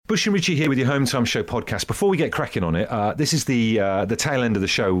Bush and Richie here with your Home Time Show podcast. Before we get cracking on it, this is the tail end of the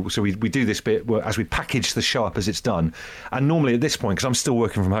show, so we do this bit as we package the show up as it's done. And normally at this point, because I'm still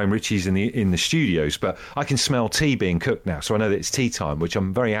working from home, Richie's in the studios, but I can smell tea being cooked now, so I know that it's tea time, which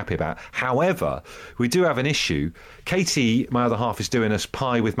I'm very happy about. However, we do have an issue. Katie, my other half, is doing us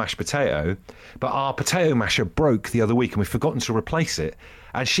pie with mashed potato, but our potato masher broke the other week and we've forgotten to replace it.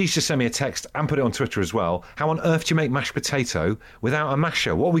 And she's just sent me a text and put it on Twitter as well. How on earth do you make mashed potato without a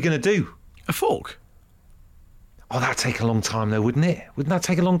masher? What are we going to do? A fork? Oh, that'd take a long time, though, wouldn't it? Wouldn't that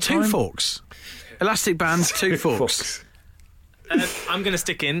take a long time? 2 forks. Elastic bands, 2 forks. I'm going to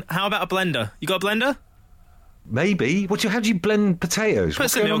stick in. How about a blender? You got a blender? Maybe. How do you blend potatoes?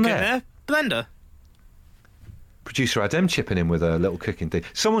 Put some milk in there. Blender. Producer Adam chipping in with a little cooking thing.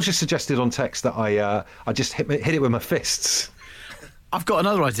 Someone's just suggested on text that I just hit it with my fists. I've got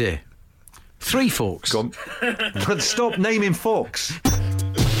another idea. 3 forks. Go on. Stop naming forks.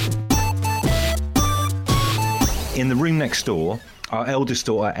 In the room next door, our eldest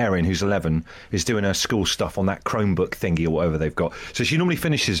daughter, Erin, who's 11, is doing her school stuff on that Chromebook thingy or whatever they've got. So she normally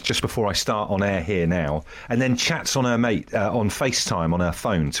finishes just before I start on air here now, and then chats on her mate, on FaceTime on her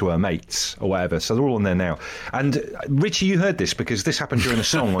phone to her mates or whatever. So they're all on there now. And Richie, you heard this because this happened during a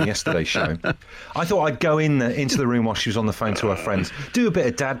song on yesterday's show. I thought I'd go into the room while she was on the phone to her friends, do a bit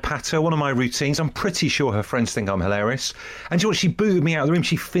of dad patter, one of my routines. I'm pretty sure her friends think I'm hilarious. And do you know what? She booted me out of the room.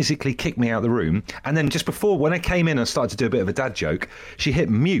 She physically kicked me out of the room. And then just before, when I came in and started to do a bit of a dad joke, she hit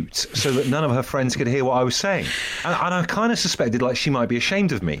mute so that none of her friends could hear what I was saying. And I kind of suspected like she might be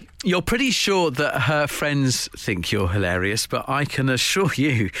ashamed of me. You're pretty sure that her friends think you're hilarious, but I can assure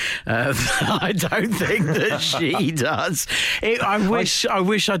you I don't think that she does. I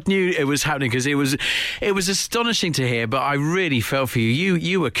wish I'd knew it was happening because it was astonishing to hear, but I really felt for you.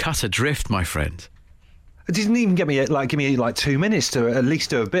 You were cut adrift, my friend. It didn't even give me 2 minutes to at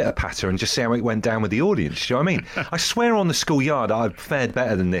least do a bit of patter and just see how it went down with the audience. Do you know what I mean? I swear on the schoolyard I've fared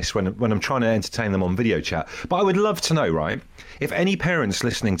better than this when I'm trying to entertain them on video chat. But I would love to know, right, if any parents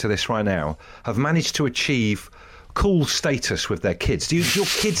listening to this right now have managed to achieve cool status with their kids. Do your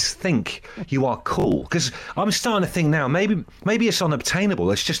kids think you are cool? Because I'm starting to think now, maybe it's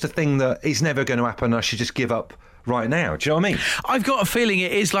unobtainable. It's just a thing that is never going to happen. I should just give up right now. Do you know what I mean? I've got a feeling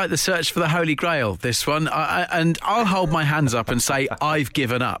it is like the search for the Holy Grail, this one. And I'll hold my hands up and say I've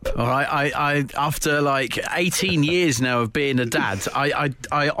given up. All right. I after like 18 years now of being a dad,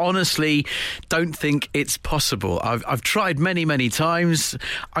 I honestly don't think it's possible. I've tried many times.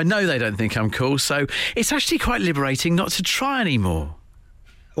 I know they don't think I'm cool, so it's actually quite liberating not to try anymore.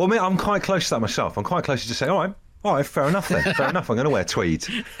 Well, I'm quite close to that myself. I'm quite close to just saying, all right, fair enough then. Fair enough. I'm going to wear tweed.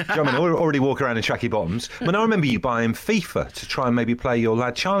 Do you know what I mean? I already walk around in tracky bottoms. I mean, I remember you buying FIFA to try and maybe play your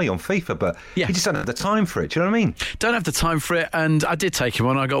lad Charlie on FIFA, but you just don't have the time for it. Do you know what I mean? Don't have the time for it, and I did take him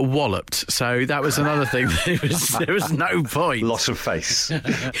on. I got walloped, so that was another thing. There was no point. Loss of face.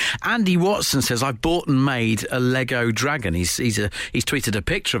 Andy Watson says, I bought and made a Lego dragon. He's tweeted a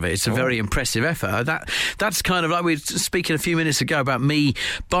picture of it. It's a very impressive effort. That's kind of like we were speaking a few minutes ago about me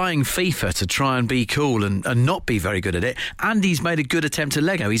buying FIFA to try and be cool and not be very good at it. Andy's made a good attempt at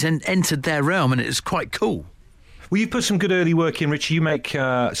Lego. He's entered their realm, and it's quite cool. Well, you put some good early work in, Richie. You make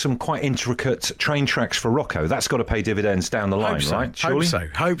some quite intricate train tracks for Rocco. That's got to pay dividends down the line, right? Surely?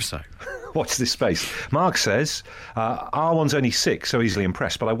 Hope so. Watch this space. Mark says, R1's only 6, so easily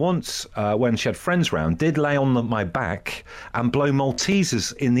impressed, but I once, when she had friends round, did lay on my back and blow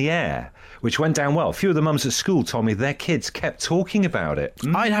Maltesers in the air, which went down well. A few of the mums at school told me their kids kept talking about it.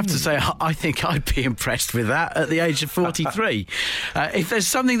 I'd have to say, I think I'd be impressed with that at the age of 43. If there's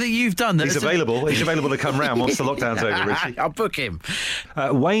something that you've done... He's available to come round once the lockdown's over, Richie. I'll book him.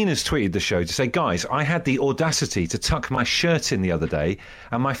 Wayne has tweeted the show to say, guys, I had the audacity to tuck my shirt in the other day,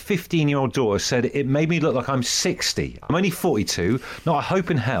 and my 15-year-old daughter said it made me look like I'm 60. I'm only 42, not a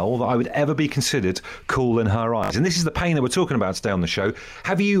hope in hell that I would ever be considered cool in her eyes. And this is the pain that we're talking about today on the show.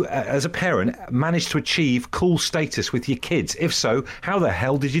 Have you, as a parent, managed to achieve cool status with your kids? If so, how the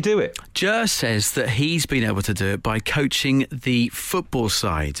hell did you do it? Jer says that he's been able to do it by coaching the football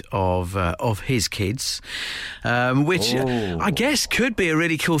side of his kids, which I guess could be a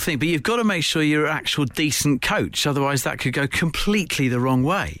really cool thing, but you've got to make sure you're an actual decent coach, otherwise that could go completely the wrong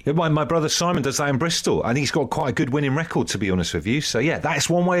way. My brother Simon does that in Bristol, and he's got quite a good winning record, to be honest with you. So yeah, that's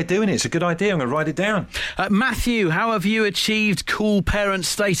one way of doing it. It's a good idea. I'm going to write it down. Matthew, how have you achieved cool parent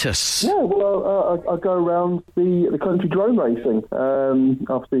status? Yeah, well, I go around the country drone racing,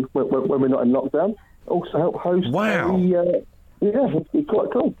 obviously when we're not in lockdown. Also help host. Wow. It's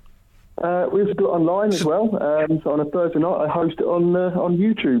quite cool. We also do it online as well. So on a Thursday night, I host it on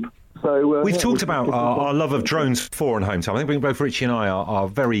YouTube. So We've yeah, talked we- about our love of drones before on Home Time. I think both Richie and I are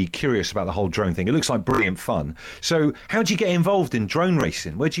very curious about the whole drone thing. It looks like brilliant fun. So how do you get involved in drone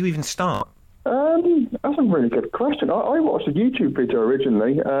racing? Where do you even start? That's a really good question. I watched a YouTube video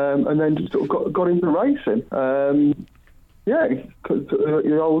originally, and then just sort of got into racing. The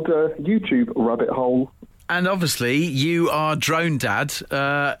old YouTube rabbit hole. And obviously, you are drone dad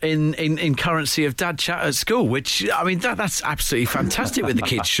in currency of dad chat at school, which, I mean, that's absolutely fantastic with the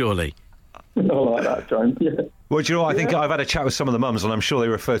kids, surely. I like that, John. Yeah. Well, do you know what? I think I've had a chat with some of the mums, and I'm sure they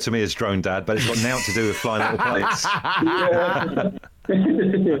refer to me as drone dad, but it's got nothing to do with flying little planes. Yeah.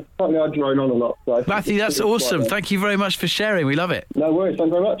 I drone on a lot. So. Matthew, that's awesome. Thank you very much for sharing. We love it. No worries.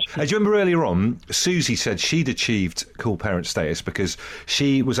 Thank you very much. Do you remember earlier on, Susie said she'd achieved cool parent status because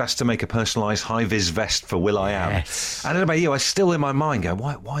she was asked to make a personalised high-vis vest for Will.i.am. Yes. And I don't know about you, I was still in my mind going,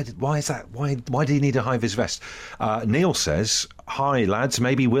 why is that? Why do you need a high-vis vest? Neil says, hi, lads,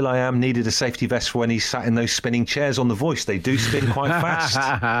 maybe Will.i.am needed a safety vest for when he sat in those spinning chairs on The Voice. They do spin quite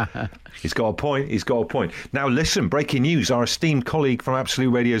fast. He's got a point. Now, listen, breaking news. Our esteemed colleague from Absolute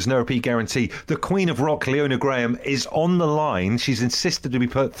Radio's No Repeat Guarantee, the Queen of Rock, Leona Graham, is on the line. She's insisted to be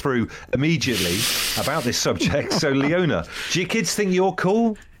put through immediately about this subject. So, Leona, do your kids think you're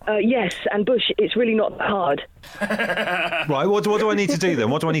cool? Yes, and Bush, it's really not that hard. Right, what do I need to do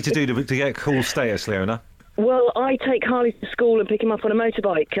then? What do I need to do to get cool status, Leona? Well, I take Harley to school and pick him up on a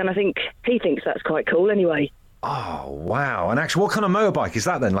motorbike, and I think he thinks that's quite cool anyway. Oh, wow. And actually, what kind of motorbike is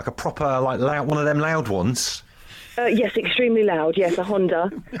that then? Like a proper, like, loud, one of them loud ones? Yes, extremely loud. Yes, a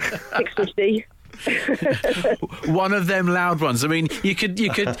Honda 650. One of them loud ones. I mean, you could be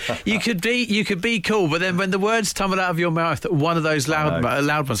cool, but then when the words tumble out of your mouth, one of those loud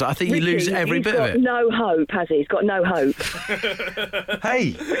ones, I think you lose every bit of it. He's got no hope, has he? He's got no hope.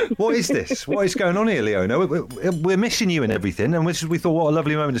 Hey, what is this? What is going on here, Leona? We're missing you and everything, and we thought what a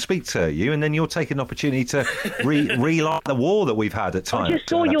lovely moment to speak to you, and then you're taking an opportunity to relight the war that we've had at times. I just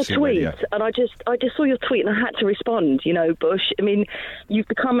saw your tweet, and I just saw your tweet, and I had to respond. You know, Bush. I mean, you've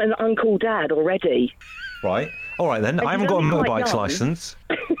become an uncle dad already. Right. All right then. I haven't got a motorbike's licence.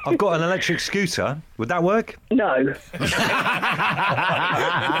 I've got an electric scooter. Would that work? No.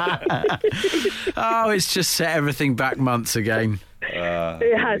 Oh, it's just set everything back months again.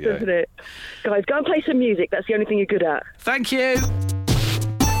 It has, doesn't it? Guys, go and play some music. That's the only thing you're good at. Thank you.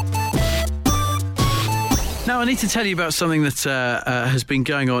 Now, I need to tell you about something that has been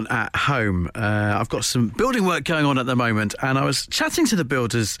going on at home. I've got some building work going on at the moment, and I was chatting to the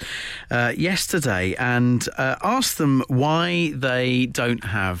builders yesterday and asked them why they don't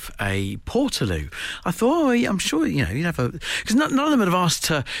have a portaloo. I thought, I'm sure, you'd have a... Because none of them have asked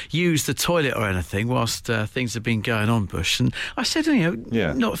to use the toilet or anything whilst things have been going on, Bush. And I said,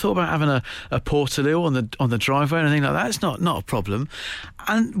 not thought about having a portaloo on the driveway or anything like that. It's not a problem.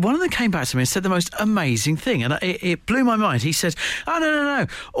 And one of them came back to me and said the most amazing thing, and it blew my mind. He said, oh, no,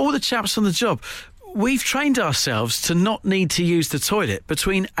 all the chaps on the job, we've trained ourselves to not need to use the toilet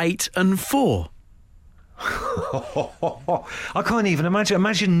between 8 and 4. I can't even imagine.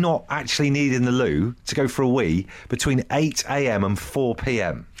 Imagine not actually needing the loo to go for a wee between 8 a.m. and 4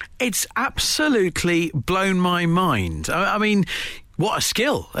 p.m. It's absolutely blown my mind. I mean... What a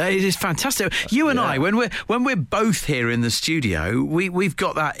skill. It is fantastic. You and I, when we're both here in the studio, we've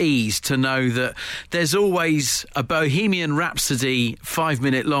got that ease to know that there's always a Bohemian Rhapsody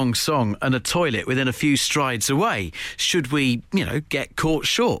 5-minute long song and a toilet within a few strides away, should we, get caught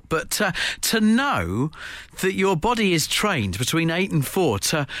short. But to know that your body is trained between 8 and 4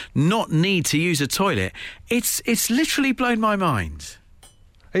 to not need to use a toilet, it's literally blown my mind.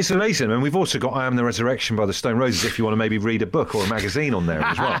 It's amazing, and we've also got I Am the Resurrection by the Stone Roses if you want to maybe read a book or a magazine on there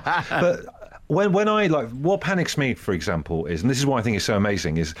as well. But when I, what panics me, for example, is, and this is why I think it's so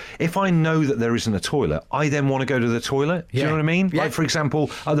amazing, is if I know that there isn't a toilet, I then want to go to the toilet. Do you know what I mean? Yeah. Like, for example,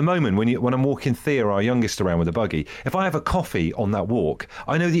 at the moment, when I'm walking Thea, our youngest, around with a buggy, if I have a coffee on that walk,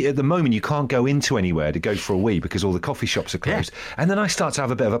 I know that at the moment you can't go into anywhere to go for a wee because all the coffee shops are closed. Yeah. And then I start to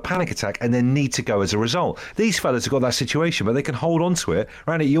have a bit of a panic attack and then need to go as a result. These fellas have got that situation, but they can hold on to it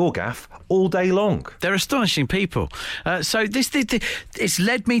around at your gaff all day long. They're astonishing people. So it's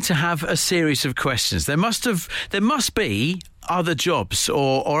led me to have a series of questions. There must be other jobs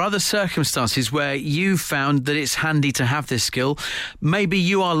or other circumstances where you found that it's handy to have this skill. Maybe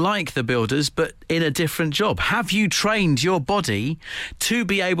you are like the builders, but in a different job. Have you trained your body to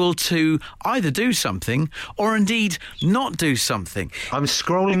be able to either do something or indeed not do something? I'm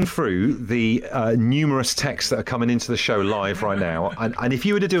scrolling through the numerous texts that are coming into the show live right now, and if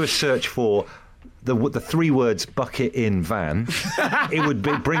you were to do a search for the 3 words bucket in van, it would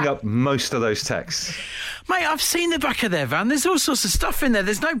bring up most of those texts. Mate, I've seen the back of their van. There's all sorts of stuff in there.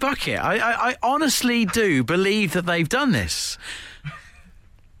 There's no bucket. I honestly do believe that they've done this.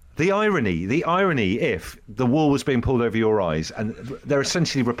 The irony, if the wool was being pulled over your eyes and they're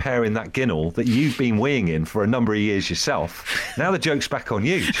essentially repairing that ginnel that you've been weeing in for a number of years yourself, now the joke's back on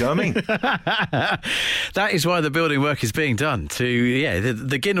you, do you know what I mean? That is why the building work is being done.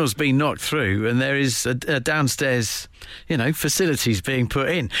 The ginnel's been knocked through and there is a downstairs, facilities being put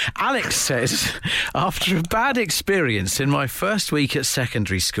in. Alex says, after a bad experience in my first week at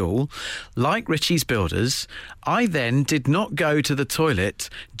secondary school, like Richie's Builders, I then did not go to the toilet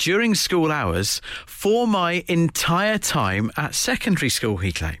during school hours for my entire time at secondary school,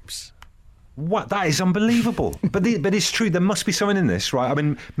 he claims. What? That is unbelievable. but it's true. There must be something in this, right? I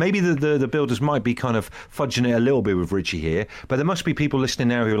mean, maybe the builders might be kind of fudging it a little bit with Richie here, but there must be people listening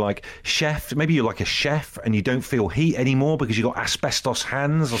now who are like, chef, maybe you're like a chef and you don't feel heat anymore because you've got asbestos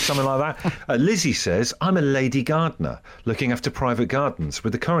hands or something like that. Lizzie says, I'm a lady gardener looking after private gardens.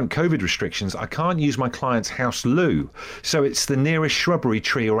 With the current COVID restrictions, I can't use my client's house loo. So it's the nearest shrubbery,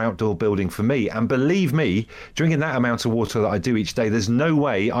 tree or outdoor building for me. And believe me, drinking that amount of water that I do each day, there's no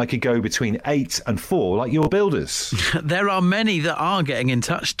way I could go between 8 and 4 like your builders. There are many that are getting in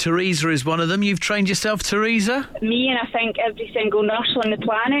touch. Teresa is one of them. You've trained yourself, Teresa? Me and I think every single nurse on the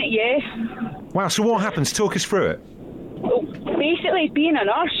planet, yeah. Wow, so what happens? Talk us through it. Well, basically, being a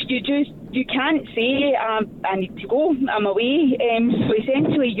nurse, you can't say, I need to go, I'm away. So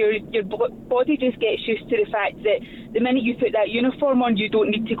essentially, your body just gets used to the fact that the minute you put that uniform on, you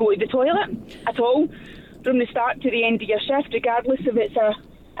don't need to go to the toilet at all. From the start to the end of your shift, regardless if it's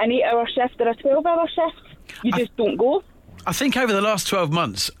an 8-hour shift or a 12-hour shift, you just don't go. I think over the last 12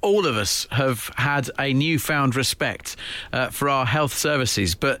 months, all of us have had a newfound respect for our health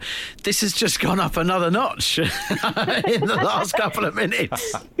services, but this has just gone up another notch in the last couple of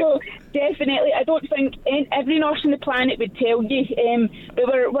minutes. So, definitely, I don't think every nurse on the planet would tell you, but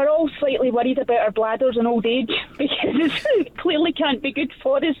we're all slightly worried about our bladders in old age because it clearly can't be good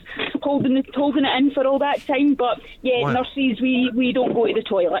for us holding it in for all that time. But yeah, wow. Nurses, we don't go to the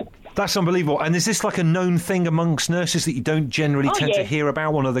toilet. That's unbelievable. And is this like a known thing amongst nurses that you don't generally tend to hear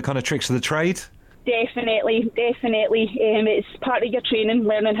about, one of the kind of tricks of the trade? Definitely. It's part of your training,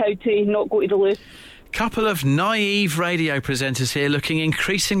 learning how to not go to the loo. Couple of naive radio presenters here looking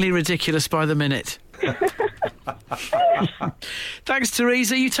increasingly ridiculous by the minute. Thanks,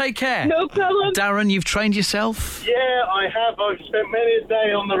 Teresa. You take care. No problem. Darren, you've trained yourself? Yeah, I have. I've spent many a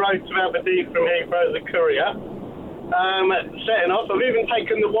day on the road to Aberdeen from Heathrow as a courier. Setting off. I've even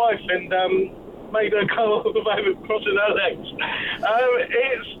taken the wife and made her go all the way crossing her legs.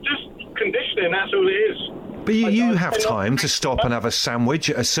 It's just conditioning, that's all it is. But you have time to stop and have a sandwich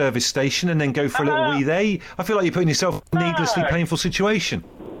at a service station and then go for a little wee there. I feel like you're putting yourself in a needlessly painful situation.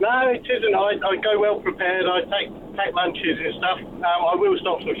 No, it isn't. I go well prepared. I take lunches and stuff. I will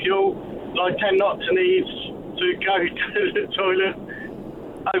stop for fuel. I tend not to need to go to the toilet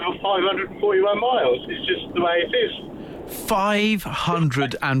over 541 miles. It's just the way it is.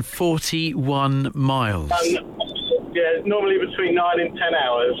 541 miles. Yeah, normally between 9 and 10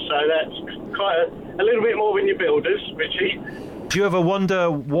 hours. So that's quite a little bit more than your builders, Richie. Do you ever wonder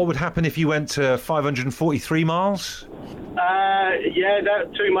what would happen if you went to 543 miles? Yeah,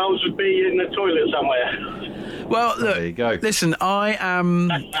 that 2 miles would be in the toilet somewhere. Well, look, there you go. Listen, I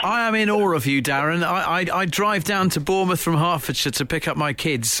am in awe of you, Darren. I drive down to Bournemouth from Hertfordshire to pick up my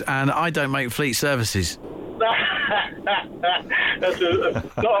kids, and I don't make fleet services. That's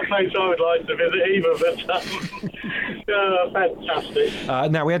not a place I would like to visit either, but fantastic.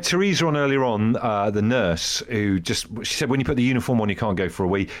 Now, we had Teresa on earlier on, the nurse, she said when you put the uniform on, you can't go for a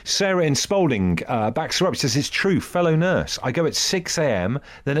wee. Sarah in Spalding backs her up. She says, it's true, fellow nurse. I go at 6 a.m,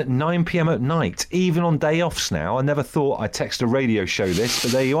 then at 9 p.m. at night, even on day offs now. I never thought I'd text a radio show this,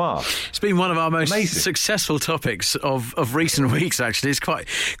 but there you are. It's been one of our most successful topics of recent weeks, actually. It's quite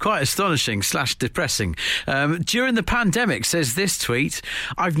astonishing / depressing. During the pandemic, says this tweet,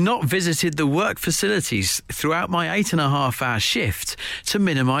 I've not visited the work facilities throughout my 8.5-hour shift to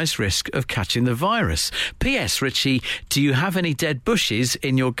minimise risk of catching the virus. P.S. Richie, do you have any dead bushes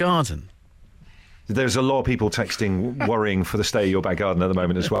in your garden? There's a lot of people texting, worrying for the state of your back garden at the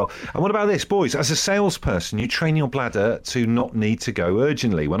moment as well. And what about this, boys? As a salesperson, you train your bladder to not need to go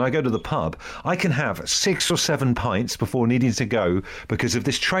urgently. When I go to the pub, I can have 6 or 7 pints before needing to go because of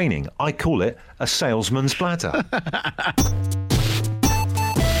this training. I call it a salesman's bladder.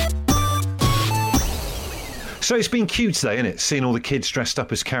 So it's been cute today, isn't it? Seeing all the kids dressed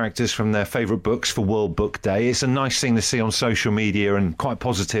up as characters from their favourite books for World Book Day. It's a nice thing to see on social media and quite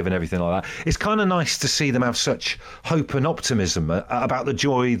positive and everything like that. It's kind of nice to see them have such hope and optimism about the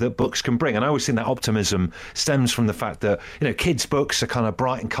joy that books can bring. And I always think that optimism stems from the fact that, kids' books are kind of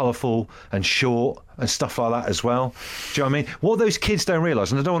bright and colourful and short and stuff like that as well. Do you know what I mean? What those kids don't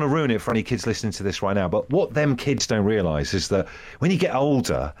realise, and I don't want to ruin it for any kids listening to this right now, but what them kids don't realise is that when you get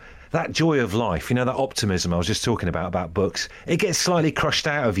older, that joy of life, that optimism I was just talking about books, it gets slightly crushed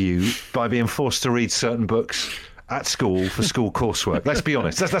out of you by being forced to read certain books at school for school coursework. Let's be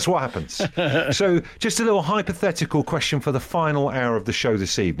honest, that's what happens. So just a little hypothetical question for the final hour of the show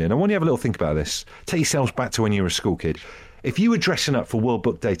this evening. I want you to have a little think about this. Take yourselves back to when you were a school kid. If you were dressing up for World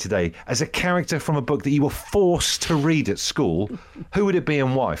Book Day today as a character from a book that you were forced to read at school, who would it be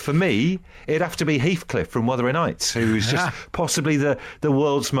and why? For me, it'd have to be Heathcliff from Wuthering Heights, who's just possibly the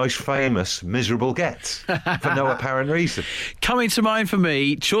world's most famous miserable get for no apparent reason. Coming to mind for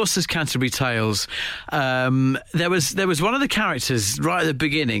me, Chaucer's Canterbury Tales. There was one of the characters right at the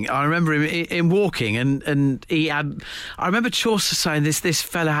beginning. I remember him in walking, and he had. I remember Chaucer saying this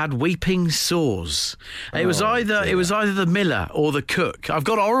fella had weeping sores. It was either the miller or the cook. I've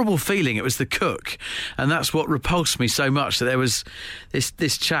got a horrible feeling it was the cook, and that's what repulsed me so much, that there was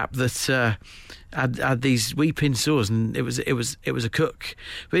this chap that had these weeping sores, and it was a cook.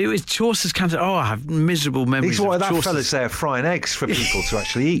 But it was Chaucer's Canterbury. I have miserable memories. He's one of that Chaucer's. fella's there frying eggs for people to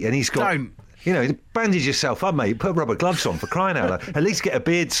actually eat, and he's got. Don't. Bandage yourself up, mate. Put rubber gloves on, for crying out loud. At least get a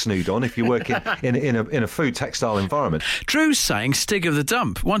beard snood on if you work in a food textile environment. Drew's saying Stig of the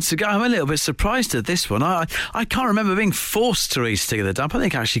Dump. Once again, I'm a little bit surprised at this one. I can't remember being forced to read Stig of the Dump. I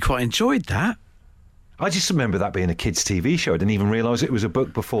think I actually quite enjoyed that. I just remember that being a kids' TV show. I didn't even realise it was a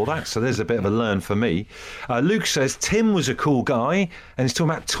book before that, so there's a bit of a learn for me. Luke says Tim was a cool guy, and he's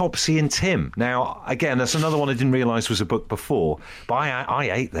talking about Topsy and Tim. Now, again, that's another one I didn't realise was a book before, but I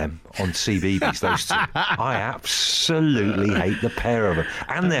hate them on CBeebies, those two. I absolutely hate the pair of them.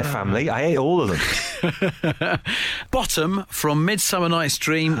 And their family. I hate all of them. Bottom from Midsummer Night's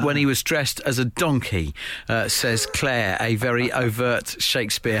Dream when he was dressed as a donkey, says Claire, a very overt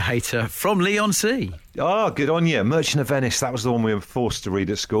Shakespeare hater from Leigh-on-Sea. Oh, good on you. Merchant of Venice, that was the one we were forced to read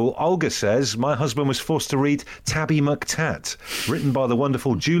at school. Olga says, my husband was forced to read Tabby McTat, written by the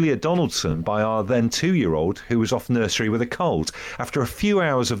wonderful Julia Donaldson, by our then 2-year-old, who was off nursery with a cold. After a few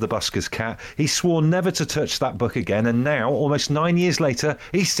hours of The Busker's Cat, he swore never to touch that book again, and now, almost 9 years later,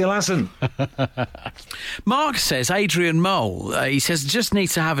 he still hasn't. Mark says Adrian Mole. He says, just need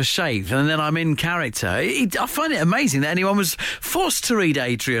to have a shave, and then I'm in character. I find it amazing that anyone was forced to read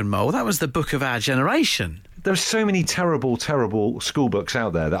Adrian Mole. That was the book of our generation. There's so many terrible, terrible school books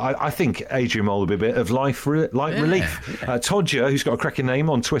out there that I think Adrian Mole would be a bit of light relief. Todger, who's got a cracking name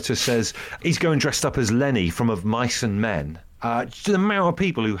on Twitter, says he's going dressed up as Lenny from Of Mice and Men. The amount of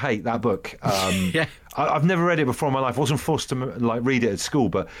people who hate that book. I've never read it before in my life. I wasn't forced to read it at school,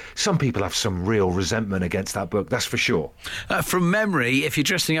 but some people have some real resentment against that book, that's for sure. From memory, if you're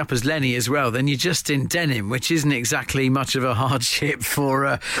dressing up as Lenny as well, then you're just in denim, which isn't exactly much of a hardship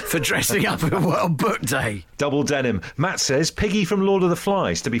for dressing up at World Book Day. Double denim. Matt says Piggy from Lord of the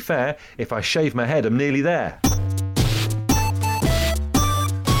Flies. To be fair, if I shave my head, I'm nearly there.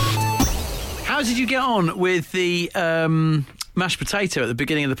 How did you get on with the mashed potato at the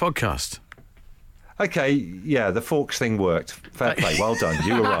beginning of the podcast? Okay, yeah, the forks thing worked. Fair play, well done.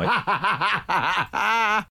 You were right.